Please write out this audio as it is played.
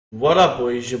What up,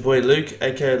 boys? Your boy Luke,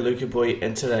 aka Luca Boy,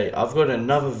 and today I've got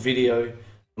another video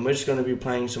and we're just going to be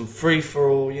playing some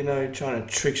free-for-all, you know, trying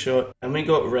to trick shot. And we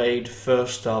got raid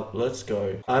first up. Let's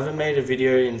go. I haven't made a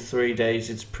video in 3 days.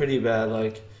 It's pretty bad.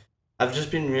 Like, I've just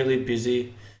been really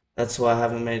busy. That's why I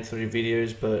haven't made 3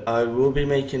 videos, but I will be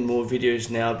making more videos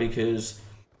now because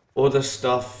all the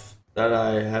stuff that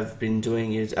I have been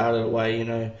doing is out of the way, you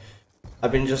know.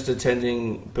 I've been just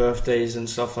attending birthdays and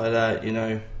stuff like that, you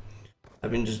know. I've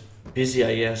been just busy,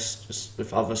 I guess, just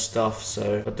with other stuff,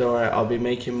 so, but don't worry, I'll be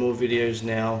making more videos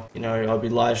now, you know, I'll be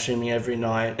live streaming every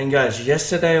night. And guys,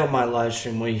 yesterday on my live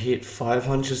stream, we hit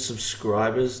 500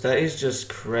 subscribers. That is just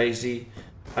crazy.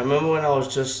 I remember when I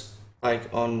was just, like,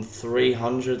 on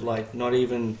 300, like, not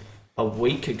even a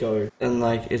week ago, and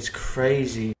like it's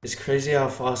crazy how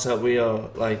fast that we are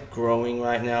like growing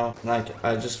right now. Like,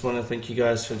 I just want to thank you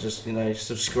guys for just, you know,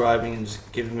 subscribing and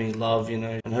just giving me love, you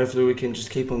know, and hopefully we can just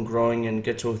keep on growing and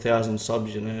get to 1,000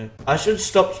 subs, you know. I should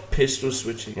stop pistol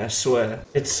switching, I swear.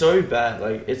 It's so bad,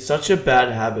 like it's such a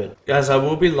bad habit. Guys, I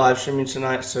will be live streaming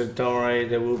tonight, so don't worry,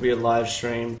 there will be a live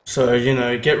stream, so, you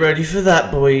know, get ready for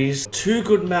that, boys. 2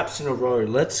 good maps in a row.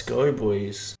 Let's go,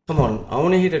 boys. Come on, I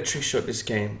want to hit a trick shot this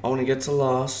game. I want to get to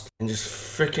last and just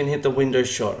freaking hit the window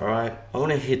shot, alright? I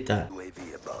want to hit that.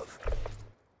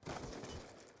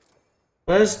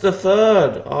 Where's the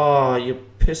third? Oh, you're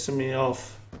pissing me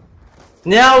off.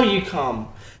 Now you come.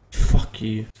 Fuck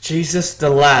you. Jesus the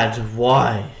lad,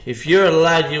 why? If you're a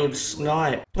lad, you would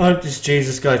snipe. I hope this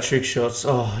Jesus guy trick shots.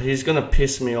 Oh, he's gonna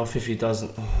piss me off if he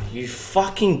doesn't. Oh, you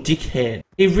fucking dickhead.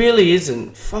 He really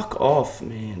isn't. Fuck off,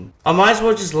 man. I might as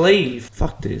well just leave.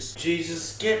 Fuck this.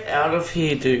 Jesus, get out of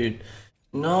here, dude.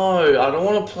 No, I don't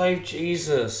want to play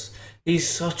Jesus. He's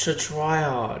such a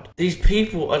tryhard. These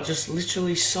people are just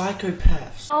literally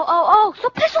psychopaths. Oh,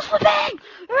 stop pistol whipping!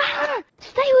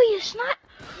 Stay where you snipe.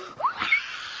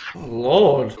 Oh,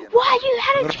 Lord. Why do you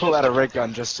have I'm gonna pull out a red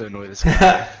gun just to annoy this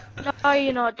guy. No,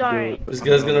 you're not, don't. This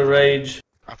guy's gonna rage.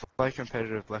 I play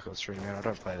competitive Black Ops 3, man. I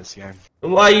don't play this game.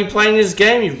 Why are you playing this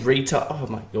game, you retard? Oh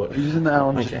my god. Using the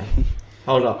LMG. Okay.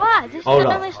 Hold up. Why? This Hold is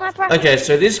the up. only sniper I Okay,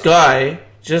 so this guy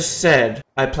just said,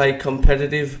 I play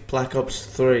competitive Black Ops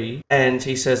 3, and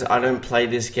he says, I don't play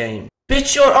this game.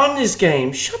 Bitch, you're on this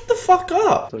game. Shut the fuck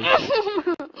up.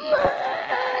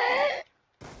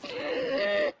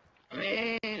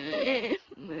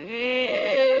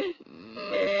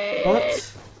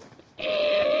 What?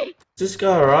 Is this guy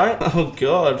alright? Oh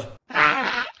god.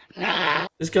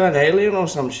 This guy an alien or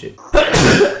some shit?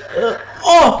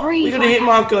 Oh! We got a hit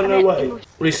marker, no way.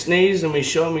 We sneeze and we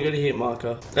show him we got a hit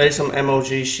marker. That is some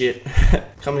MLG shit.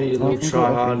 Come here, you little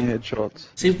tryhard. Headshots.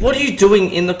 See, what are you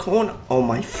doing in the corner? Oh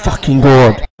my fucking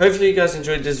god. Hopefully you guys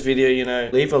enjoyed this video, you know.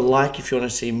 Leave a like if you want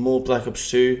to see more Black Ops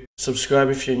 2. Subscribe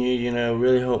if you're new, you know,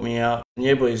 really help me out. And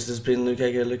yeah, boys, this has been Luke,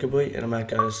 aka Luca Boy, and I'm out,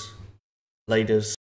 guys. Laters.